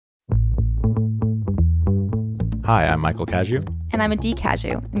Hi, I'm Michael Caju. And I'm Adee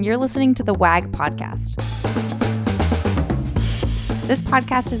Caju, and you're listening to the WAG Podcast. This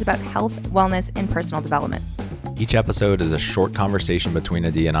podcast is about health, wellness, and personal development. Each episode is a short conversation between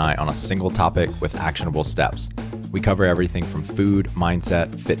Adee and I on a single topic with actionable steps. We cover everything from food,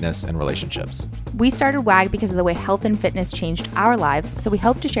 mindset, fitness, and relationships. We started WAG because of the way health and fitness changed our lives, so we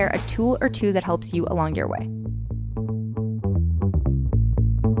hope to share a tool or two that helps you along your way.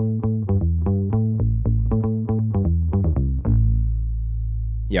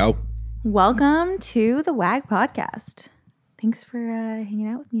 Yo. Welcome to the WAG Podcast. Thanks for hanging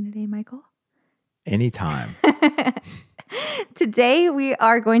out with me today, Michael. Anytime. Today, we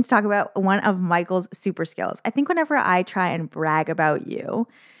are going to talk about one of Michael's super skills. I think whenever I try and brag about you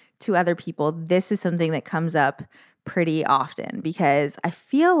to other people, this is something that comes up pretty often because I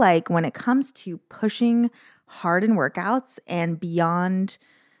feel like when it comes to pushing hard in workouts and beyond,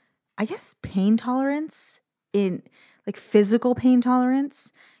 I guess, pain tolerance, in like physical pain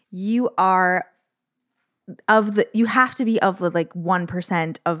tolerance, you have to be of the like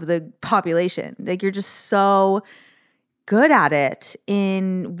 1% of the population. Like you're just so good at it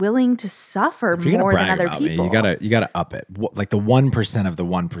in willing to suffer more than other people. You gotta up it. Like the 1% of the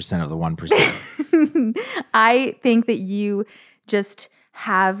 1% of the 1%. I think that you just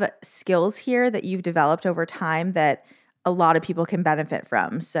have skills here that you've developed over time that a lot of people can benefit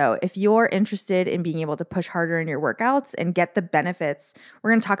from. So if you're interested in being able to push harder in your workouts and get the benefits, we're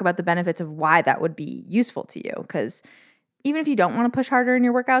going to talk about the benefits of why that would be useful to you. Because even if you don't want to push harder in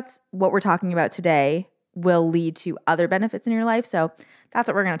your workouts, what we're talking about today will lead to other benefits in your life. So that's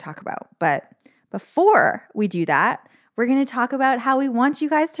what we're going to talk about. But before we do that, we're going to talk about how we want you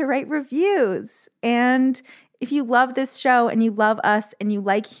guys to write reviews. And if you love this show and you love us and you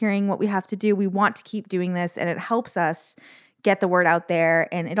like hearing what we have to do, we want to keep doing this, and it helps us get the word out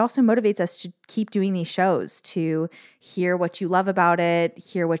there. And it also motivates us to keep doing these shows, to hear what you love about it,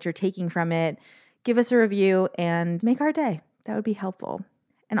 hear what you're taking from it, give us a review and make our day. That would be helpful.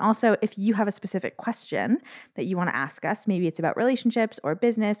 And also, if you have a specific question that you want to ask us, maybe it's about relationships or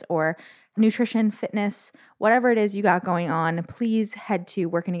business or nutrition, fitness, whatever it is you got going on, please head to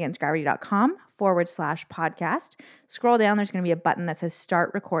workingagainstgravity.com/podcast. Scroll down, there's going to be a button that says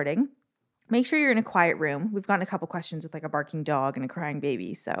start recording. Make sure you're in a quiet room. We've gotten a couple questions with like a barking dog and a crying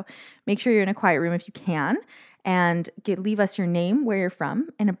baby. So make sure you're in a quiet room if you can, and leave us your name, where you're from,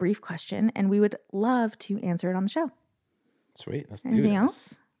 and a brief question. And we would love to answer it on the show. Sweet. Let's do it. Anything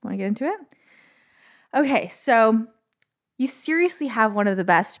else? Want to get into it? Okay, so you seriously have one of the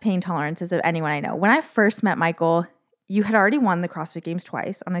best pain tolerances of anyone I know. When I first met Michael, you had already won the CrossFit Games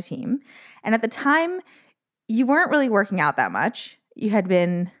twice on a team. And at the time, you weren't really working out that much. You had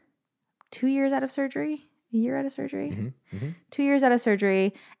been 2 years out of surgery, a year out of surgery, 2 years out of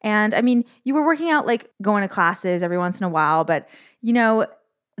surgery. And I mean, you were working out, like going to classes every once in a while, but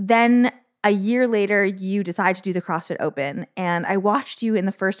then a year later, you decide to do the CrossFit Open, and I watched you in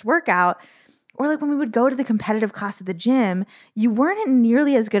the first workout, or like when we would go to the competitive class at the gym, you weren't in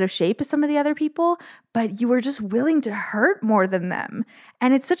nearly as good of shape as some of the other people, but you were just willing to hurt more than them.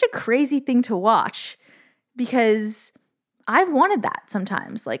 And it's such a crazy thing to watch because I've wanted that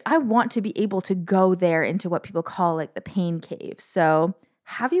sometimes. Like I want to be able to go there into what people call like the pain cave. So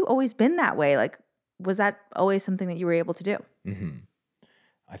have you always been that way? Like, was that always something that you were able to do? Mm-hmm.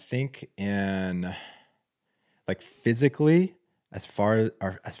 I think in like physically, as far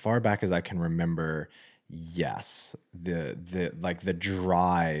back as I can remember, yes, the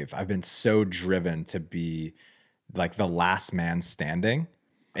drive. I've been so driven to be like the last man standing.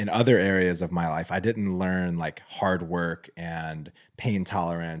 In other areas of my life, I didn't learn like hard work and pain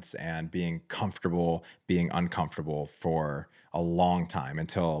tolerance and being comfortable, being uncomfortable for a long time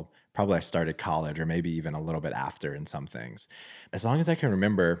until probably I started college or maybe even a little bit after in some things. As long as I can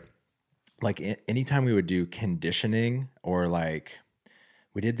remember, like anytime we would do conditioning or like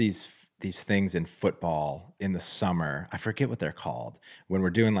we did these things in football in the summer, I forget what they're called, when we're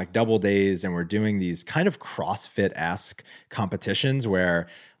doing like double days and we're doing these kind of CrossFit-esque competitions where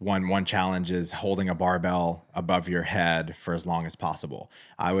one challenge is holding a barbell above your head for as long as possible.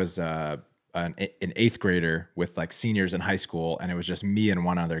 I was an eighth grader with like seniors in high school, and it was just me and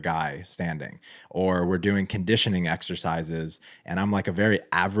one other guy standing. Or we're doing conditioning exercises, and I'm like I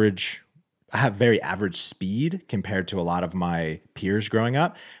have very average speed compared to a lot of my peers growing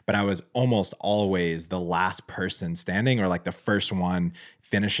up, but I was almost always the last person standing or like the first one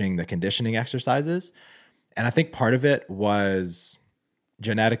finishing the conditioning exercises. And I think part of it was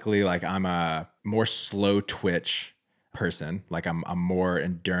genetically, like I'm a more slow twitch person, like I'm more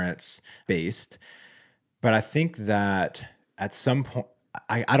endurance based. But I think that at some point,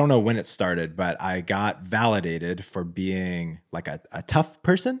 I don't know when it started, but I got validated for being like a tough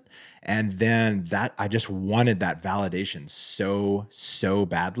person. And then that I just wanted that validation so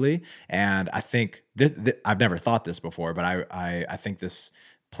badly. And I think this I've never thought this before, but I think this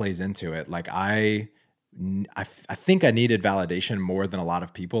plays into it. Like I think I needed validation more than a lot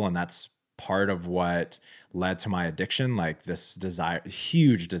of people. And that's part of what led to my addiction, like this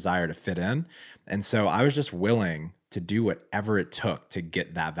huge desire to fit in. And so I was just willing to do whatever it took to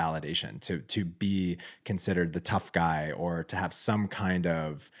get that validation, to be considered the tough guy, or to have some kind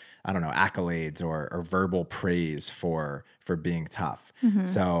of, I don't know, accolades or verbal praise for being tough.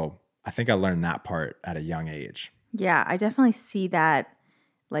 So I think I learned that part at a young age. Yeah, I definitely see that.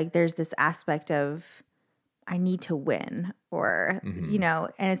 Like, there's this aspect of I need to win, or, you know,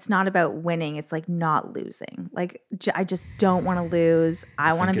 and it's not about winning. It's like not losing. Like, I just don't want to lose.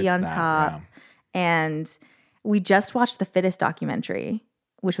 I want to be on top. Yeah. And we just watched the Fittest documentary,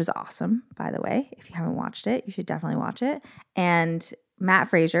 which was awesome, by the way. If you haven't watched it, you should definitely watch it. And Matt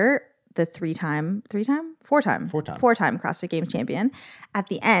Fraser, the four-time CrossFit Games champion, at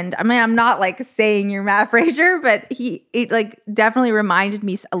the end, I mean, I'm not like saying you're Matt Fraser, but it like definitely reminded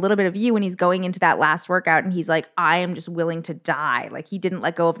me a little bit of you when he's going into that last workout and he's like, I am just willing to die. Like, he didn't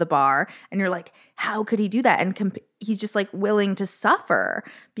let go of the bar. And you're like, how could he do that? And he's just like willing to suffer,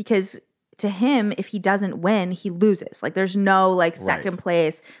 because to him, if he doesn't win, he loses. Like, there's no like second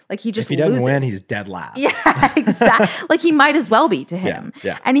place. Like, he just if he doesn't loses. win, he's dead last. Yeah, exactly. Like, he might as well be to him.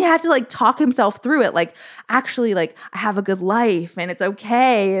 Yeah. And he had to like talk himself through it. Like, actually, like, I have a good life and it's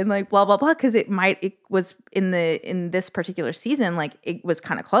okay, and like blah blah blah. Because it was in this particular season, like, it was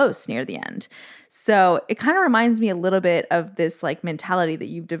kind of close near the end. So it kind of reminds me a little bit of this like mentality that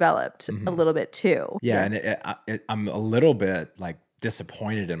you've developed a little bit too. Yeah. And I'm a little bit like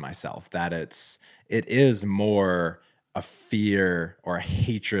disappointed in myself that it is more a fear or a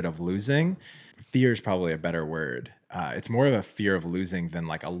hatred of losing. Fear is probably a better word. It's more of a fear of losing than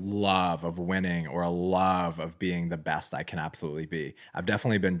like a love of winning or a love of being the best I can absolutely be. I've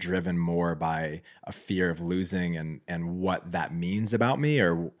definitely been driven more by a fear of losing and what that means about me,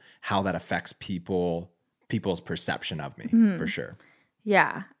 or how that affects people's perception of me, for sure.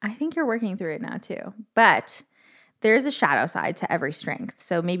 Yeah, I think you're working through it now too. But there's a shadow side to every strength.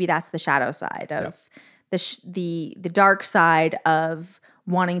 So maybe that's the shadow side of the dark side of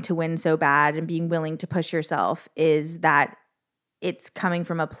wanting to win so bad and being willing to push yourself, is that it's coming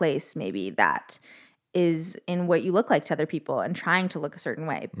from a place maybe that is in what you look like to other people and trying to look a certain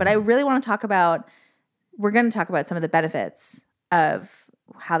way. But I really want to we're going to talk about some of the benefits of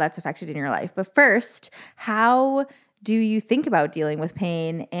how that's affected in your life. But first, how do you think about dealing with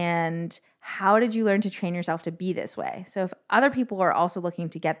pain, and how did you learn to train yourself to be this way? So if other people are also looking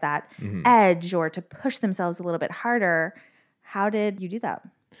to get that edge or to push themselves a little bit harder, how did you do that?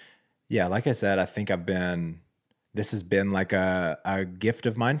 Yeah, like I said, I think this has been like a gift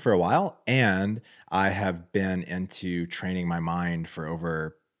of mine for a while, and I have been into training my mind for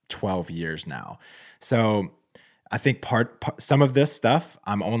over 12 years now. So I think some of this stuff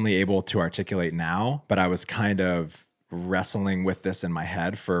I'm only able to articulate now, but I was kind of wrestling with this in my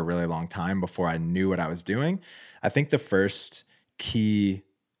head for a really long time before I knew what I was doing. I think the first key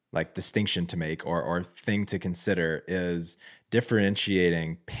like distinction to make or thing to consider is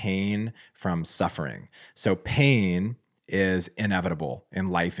differentiating pain from suffering. So pain is inevitable in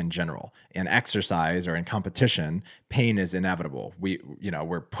life in general. In exercise or in competition, pain is inevitable.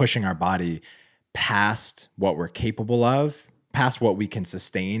 We're pushing our body past what we're capable of, past what we can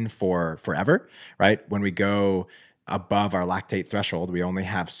sustain for forever, right? When we go above our lactate threshold, we only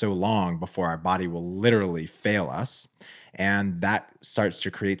have so long before our body will literally fail us, and that starts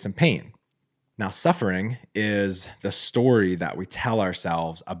to create some pain. Now, suffering is the story that we tell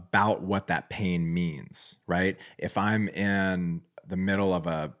ourselves about what that pain means, right? If I'm in the middle of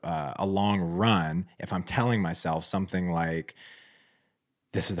a long run, if I'm telling myself something like,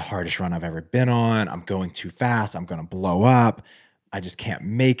 this is the hardest run I've ever been on, I'm going too fast, I'm going to blow up, I just can't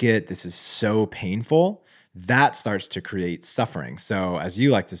make it, this is so painful, that starts to create suffering. So as you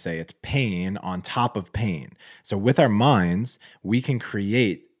like to say, it's pain on top of pain. So with our minds, we can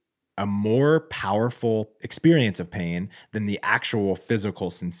create a more powerful experience of pain than the actual physical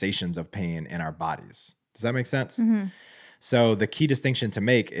sensations of pain in our bodies. Does that make sense? Mm-hmm. So the key distinction to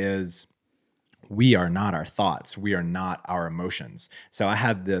make is we are not our thoughts. We are not our emotions. So I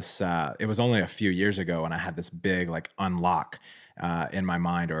had this, it was only a few years ago, and I had this big like unlock in my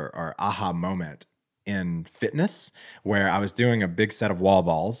mind or aha moment in fitness, where I was doing a big set of wall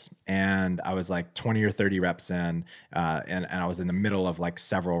balls, and I was like 20 or 30 reps in, and I was in the middle of like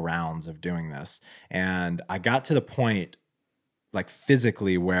several rounds of doing this. And I got to the point like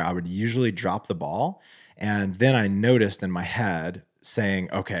physically where I would usually drop the ball. And then I noticed in my head saying,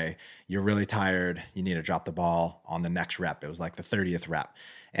 okay, you're really tired. You need to drop the ball on the next rep. It was like the 30th rep.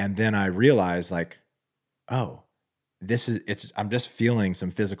 And then I realized like, oh, I'm just feeling some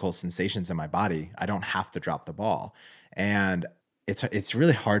physical sensations in my body. I don't have to drop the ball. And it's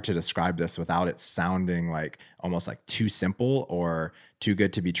really hard to describe this without it sounding like almost like too simple or too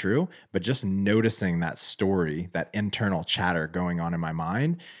good to be true. But just noticing that story, that internal chatter going on in my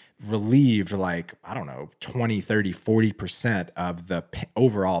mind relieved like, I don't know, 20, 30, 40% of the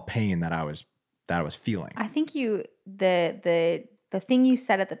overall pain that I was feeling. I think the thing you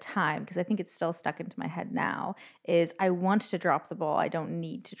said at the time, because I think it's still stuck into my head now, is I want to drop the ball. I don't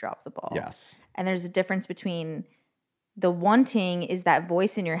need to drop the ball. Yes. And there's a difference between the wanting is that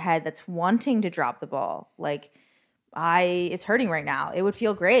voice in your head that's wanting to drop the ball. Like, it's hurting right now. It would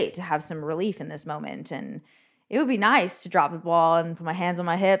feel great to have some relief in this moment. And it would be nice to drop the ball and put my hands on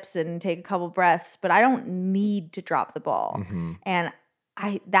my hips and take a couple breaths, but I don't need to drop the ball. Mm-hmm. And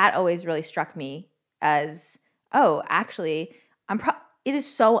that always really struck me as, oh, actually, it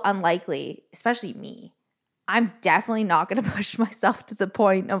is so unlikely, especially me. I'm definitely not going to push myself to the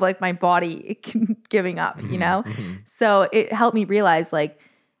point of like my body giving up, you know? Mm-hmm. So it helped me realize like,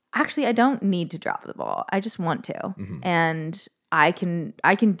 actually, I don't need to drop the ball. I just want to. Mm-hmm. And I can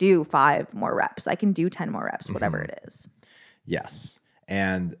do 5 more reps. I can do 10 more reps, whatever it is. Yes.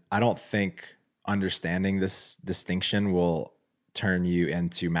 And I don't think understanding this distinction will turn you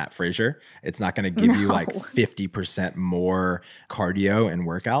into Matt Frazier. It's not going to give you like 50% more cardio and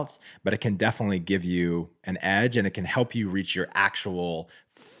workouts, but it can definitely give you an edge, and it can help you reach your actual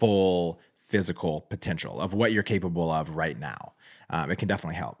full physical potential of what you're capable of right now. It can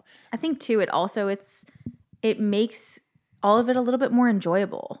definitely help. I think too, it makes all of it a little bit more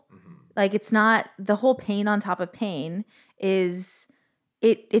enjoyable. Mm-hmm. Like, it's not the whole pain on top of pain is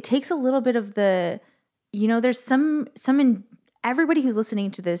it takes a little bit of the, there's everybody who's listening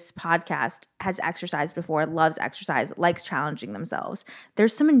to this podcast has exercised before, loves exercise, likes challenging themselves.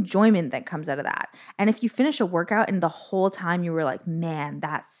 There's some enjoyment that comes out of that. And if you finish a workout and the whole time you were like, man,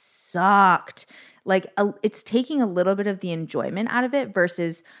 that sucked. Like, it's taking a little bit of the enjoyment out of it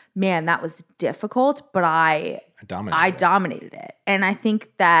versus, man, that was difficult, but I dominated it. And I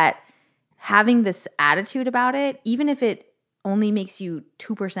think that having this attitude about it, even if it only makes you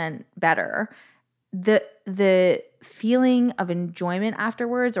 2% better, the feeling of enjoyment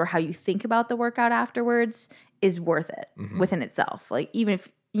afterwards, or how you think about the workout afterwards, is worth it within itself. Like, even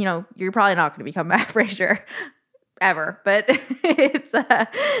if, you're probably not going to become Matt Frazier ever, but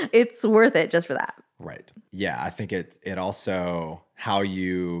it's worth it just for that. Right. Yeah. I think it also, how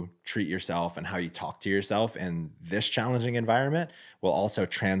you treat yourself and how you talk to yourself in this challenging environment will also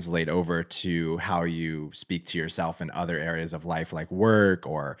translate over to how you speak to yourself in other areas of life, like work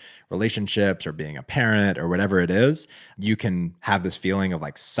or relationships or being a parent or whatever it is. You can have this feeling of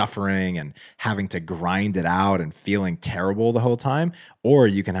like suffering and having to grind it out and feeling terrible the whole time, or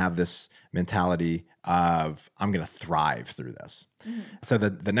you can have this mentality of, I'm going to thrive through this. Mm-hmm. So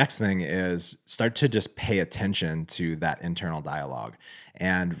the next thing is start to just pay attention to that internal dialogue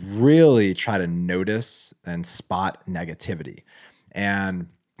and really try to notice and spot negativity. And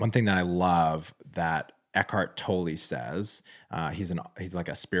one thing that I love that Eckhart Tolle says, he's like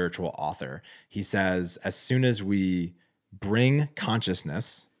a spiritual author. He says, as soon as we bring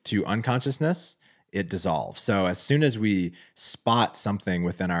consciousness to unconsciousness, it dissolves. So as soon as we spot something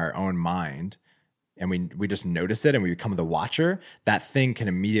within our own mind, and we just notice it and we become the watcher, that thing can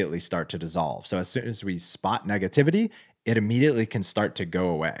immediately start to dissolve. So as soon as we spot negativity, it immediately can start to go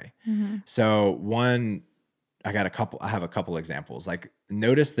away. Mm-hmm. So I have a couple examples. Like,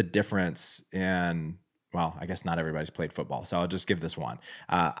 notice the difference in, well, I guess not everybody's played football, so I'll just give this one.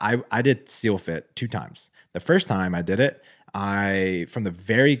 I did SEAL Fit 2 times. The first time I did it, from the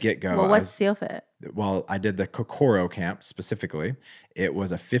very get-go. Well, what's SEAL Fit? Well, I did the Kokoro camp specifically. It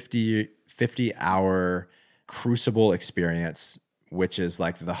was a 50-hour crucible experience, which is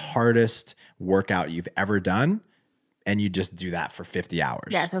like the hardest workout you've ever done. And you just do that for 50 hours.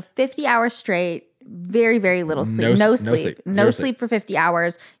 Yeah, so 50 hours straight, very, very little sleep. No sleep for 50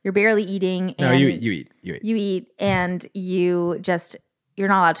 hours. You're barely eating. And you eat. You eat, and you're not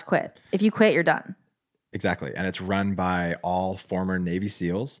allowed to quit. If you quit, you're done. Exactly. And it's run by all former Navy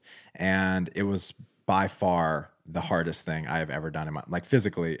SEALs. And it was by far the hardest thing I have ever done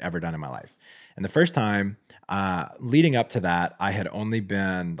physically ever done in my life. And the first time, leading up to that, I had only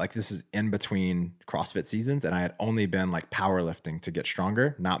been this is in between CrossFit seasons, and I had only been powerlifting to get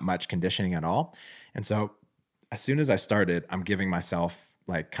stronger, not much conditioning at all. And so as soon as I started, I'm giving myself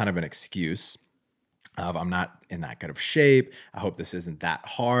kind of an excuse. of I'm not in that good of shape. I hope this isn't that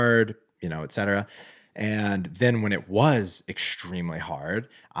hard, et cetera. And then when it was extremely hard,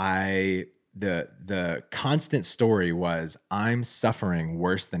 the constant story was I'm suffering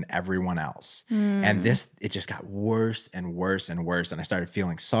worse than everyone else. And it just got worse and worse and worse. And I started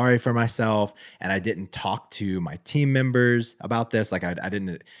feeling sorry for myself. And I didn't talk to my team members about this. Like I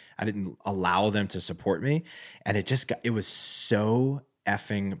didn't allow them to support me. And it was so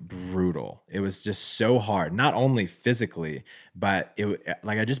effing brutal. It was just so hard, not only physically, but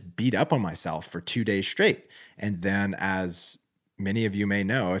I just beat up on myself for 2 days straight. And then, as many of you may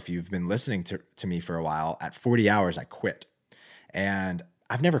know, if you've been listening to me for a while, at 40 hours, I quit. And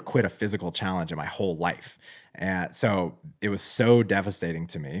I've never quit a physical challenge in my whole life. And so it was so devastating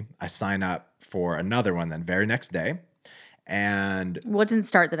to me. I signed up for another one the very next day. And well, it didn't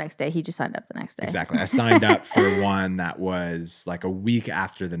start the next day. He just signed up the next day. Exactly. I signed up for one that was like a week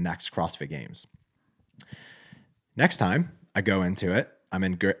after the next CrossFit Games. Next time I go into it, I'm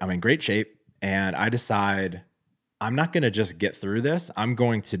in great shape, and I decide I'm not going to just get through this. I'm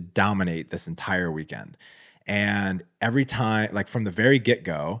going to dominate this entire weekend. And every time, like from the very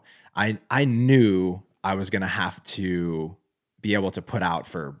get-go, I knew I was going to have to be able to put out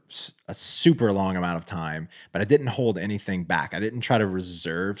for a super long amount of time, but I didn't hold anything back. I didn't try to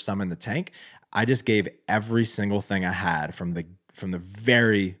reserve some in the tank. I just gave every single thing I had from the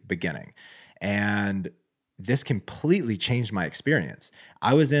very beginning. And this completely changed my experience.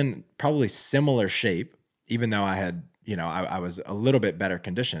 I was in probably similar shape, even though I had, I was a little bit better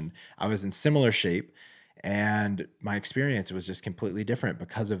conditioned. I was in similar shape, and my experience was just completely different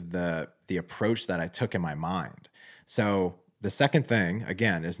because of the approach that I took in my mind. So the second thing,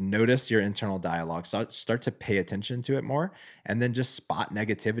 again, is notice your internal dialogue. Start to pay attention to it more, and then just spot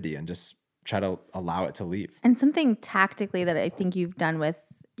negativity and just try to allow it to leave. And something tactically that I think you've done with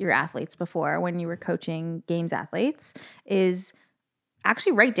your athletes before when you were coaching games athletes is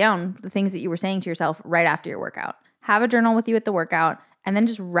actually write down the things that you were saying to yourself right after your workout. Have a journal with you at the workout, and then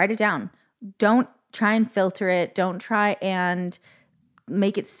just write it down. Don't try and filter it. Don't try and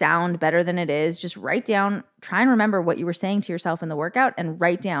make it sound better than it is. Just write down, try and remember what you were saying to yourself in the workout, and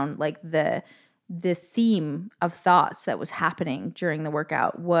write down like the theme of thoughts that was happening during the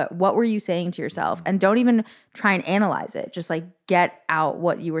workout. What were you saying to yourself? And don't even try and analyze it. Just like get out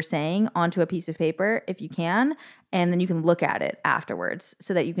what you were saying onto a piece of paper if you can, and then you can look at it afterwards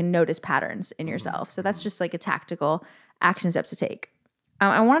so that you can notice patterns in yourself. So that's just like a tactical action step to take.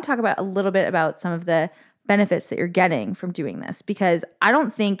 I want to talk about a little bit about some of the benefits that you're getting from doing this, because I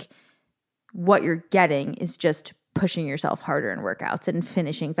don't think what you're getting is just pushing yourself harder in workouts and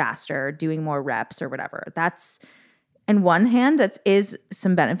finishing faster, or doing more reps or whatever. That's, in one hand, that is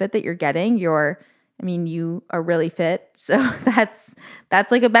some benefit that you're getting. You are really fit. So that's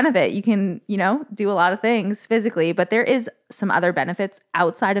like a benefit. You can, do a lot of things physically, but there is some other benefits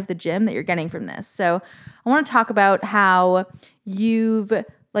outside of the gym that you're getting from this. So I want to talk about how the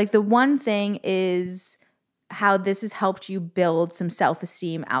one thing is how this has helped you build some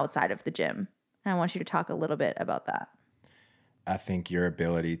self-esteem outside of the gym. And I want you to talk a little bit about that. I think your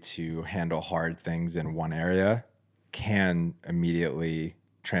ability to handle hard things in one area can immediately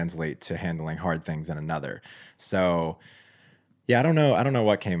translate to handling hard things in another. So yeah, I don't know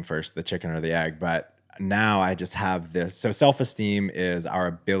what came first, the chicken or the egg, but now I just have this. So self-esteem is our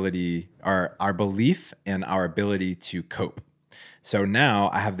ability, our belief in our ability to cope. So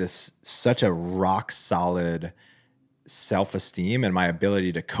now I have such a rock solid self-esteem and my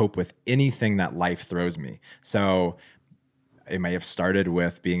ability to cope with anything that life throws me. So it may have started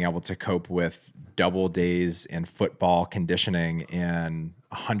with being able to cope with double days in football conditioning in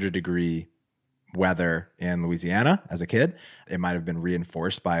 100-degree weather in Louisiana as a kid. It might have been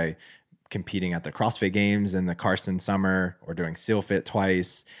reinforced by competing at the CrossFit Games in the Carson summer or doing SEAL Fit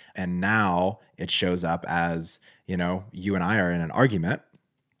twice. And now it shows up as, you and I are in an argument.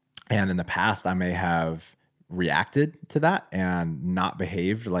 And in the past, I may have reacted to that and not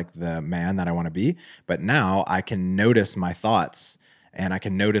behaved like the man that I want to be. But now I can notice my thoughts and I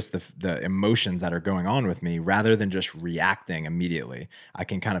can notice the emotions that are going on with me rather than just reacting immediately. I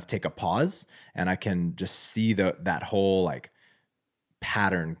can kind of take a pause and I can just see that whole like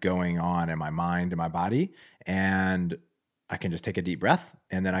pattern going on in my mind and my body. And I can just take a deep breath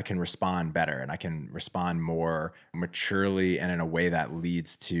and then I can respond better and I can respond more maturely and in a way that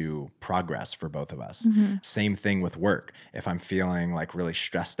leads to progress for both of us. Mm-hmm. Same thing with work. If I'm feeling like really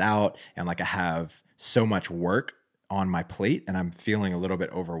stressed out and like I have so much work on my plate and I'm feeling a little bit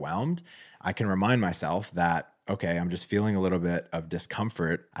overwhelmed, I can remind myself that, okay, I'm just feeling a little bit of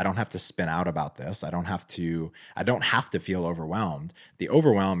discomfort. I don't have to spin out about this. I don't have to feel overwhelmed. The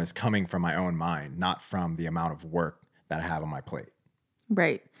overwhelm is coming from my own mind, not from the amount of work that I have on my plate.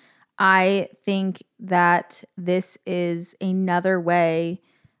 Right. I think that this is another way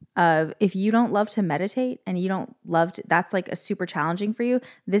of, if you don't love to meditate and you don't love to, that's like a super challenging for you.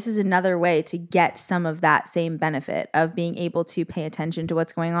 This is another way to get some of that same benefit of being able to pay attention to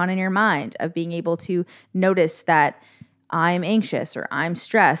what's going on in your mind, of being able to notice that I'm anxious or I'm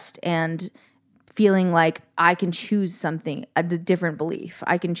stressed, and feeling like I can choose something, a different belief.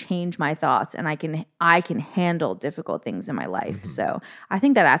 I can change my thoughts, and I can handle difficult things in my life. Mm-hmm. So I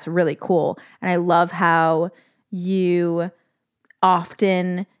think that that's really cool. And I love how you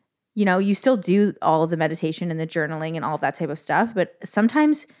often, you still do all of the meditation and the journaling and all of that type of stuff, but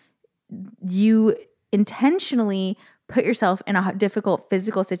sometimes you intentionally put yourself in a difficult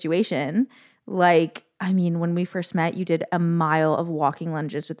physical situation. Like, when we first met, you did a mile of walking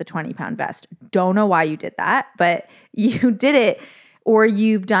lunges with the 20-pound vest. Don't know why you did that, but you did it. Or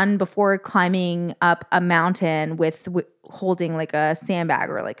you've done before climbing up a mountain with holding like a sandbag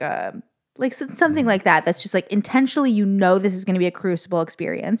or like something like that. That's just like intentionally, this is going to be a crucible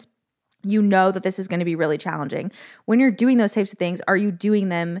experience. That this is going to be really challenging. When you're doing those types of things, are you doing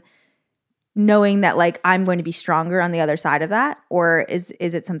them knowing that like I'm going to be stronger on the other side of that? Or is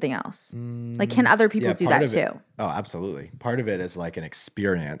it something else? Like, can other people do that too? Oh, absolutely. Part of it is like an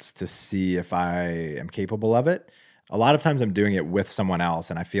experience to see if I am capable of it. A lot of times I'm doing it with someone else,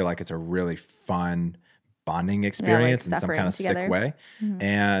 and I feel like it's a really fun bonding experience in some kind of sick way. Mm-hmm.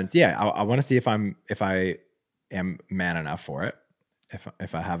 And I want to see if I am man enough for it.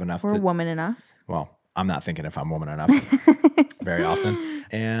 If I have enough, or woman enough. Well, I'm not thinking if I'm woman enough very often.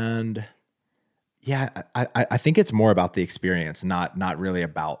 And I think it's more about the experience, not really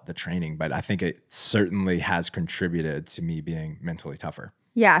about the training, but I think it certainly has contributed to me being mentally tougher.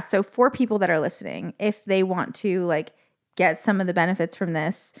 Yeah. So for people that are listening, if they want to like get some of the benefits from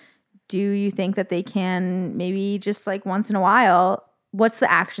this, do you think that they can maybe just like once in a while, what's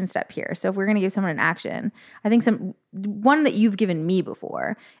the action step here? So if we're going to give someone an action, I think one that you've given me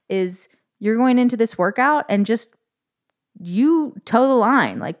before is you're going into this workout and just you toe the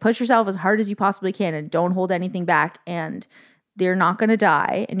line, like push yourself as hard as you possibly can and don't hold anything back, and they're not going to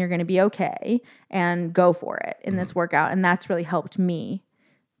die and you're going to be okay, and go for it in this workout. And that's really helped me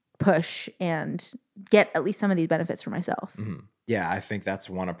push and get at least some of these benefits for myself. Mm-hmm. Yeah, I think that's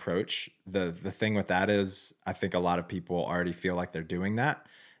one approach. The thing with that is I think a lot of people already feel like they're doing that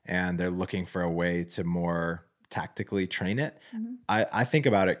and they're looking for a way to more tactically train it. Mm-hmm. I think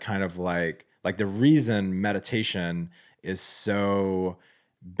about it kind of like the reason meditation is so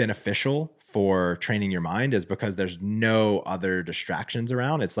beneficial for training your mind is because there's no other distractions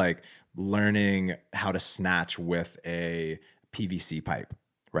around. It's like learning how to snatch with a PVC pipe,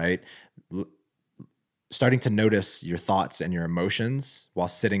 right? Starting to notice your thoughts and your emotions while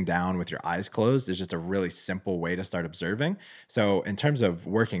sitting down with your eyes closed is just a really simple way to start observing. So in terms of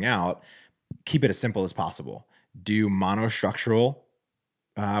working out, keep it as simple as possible. Do monostructural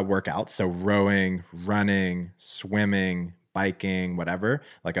workouts. So rowing, running, swimming, biking, whatever,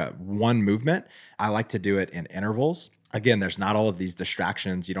 like a one movement. I like to do it in intervals. Again, there's not all of these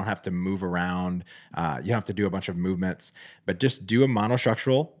distractions. You don't have to move around. You don't have to do a bunch of movements, but just do a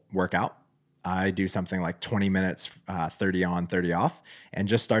monostructural workout. I do something like 20 minutes, 30 on, 30 off, and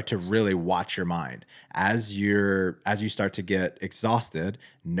just start to really watch your mind. As you start to get exhausted,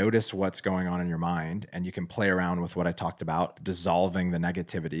 notice what's going on in your mind, and you can play around with what I talked about, dissolving the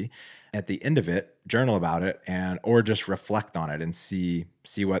negativity. At the end of it, journal about it or just reflect on it and see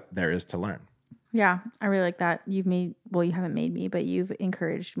what there is to learn. Yeah, I really like that. You haven't made me, but you've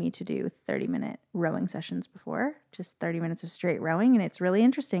encouraged me to do 30-minute rowing sessions before, just 30 minutes of straight rowing. And it's really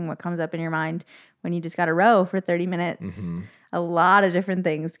interesting what comes up in your mind when you just got to row for 30 minutes. Mm-hmm. A lot of different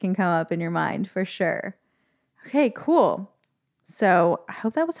things can come up in your mind for sure. Okay, cool. So I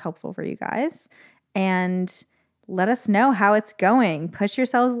hope that was helpful for you guys. And let us know how it's going. Push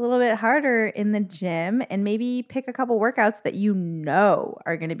yourselves a little bit harder in the gym and maybe pick a couple workouts that you know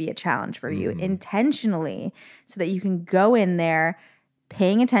are going to be a challenge for you intentionally, so that you can go in there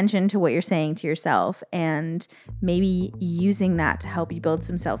paying attention to what you're saying to yourself and maybe using that to help you build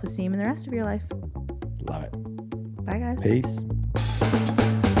some self-esteem in the rest of your life. Love it. Bye, guys. Peace.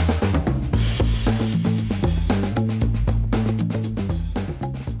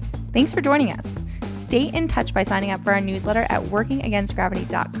 Thanks for joining us. Stay in touch by signing up for our newsletter at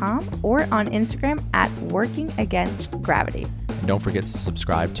workingagainstgravity.com or on Instagram at workingagainstgravity. And don't forget to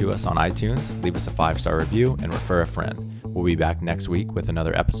subscribe to us on iTunes, leave us a 5-star review, and refer a friend. We'll be back next week with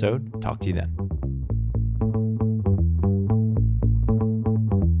another episode. Talk to you then.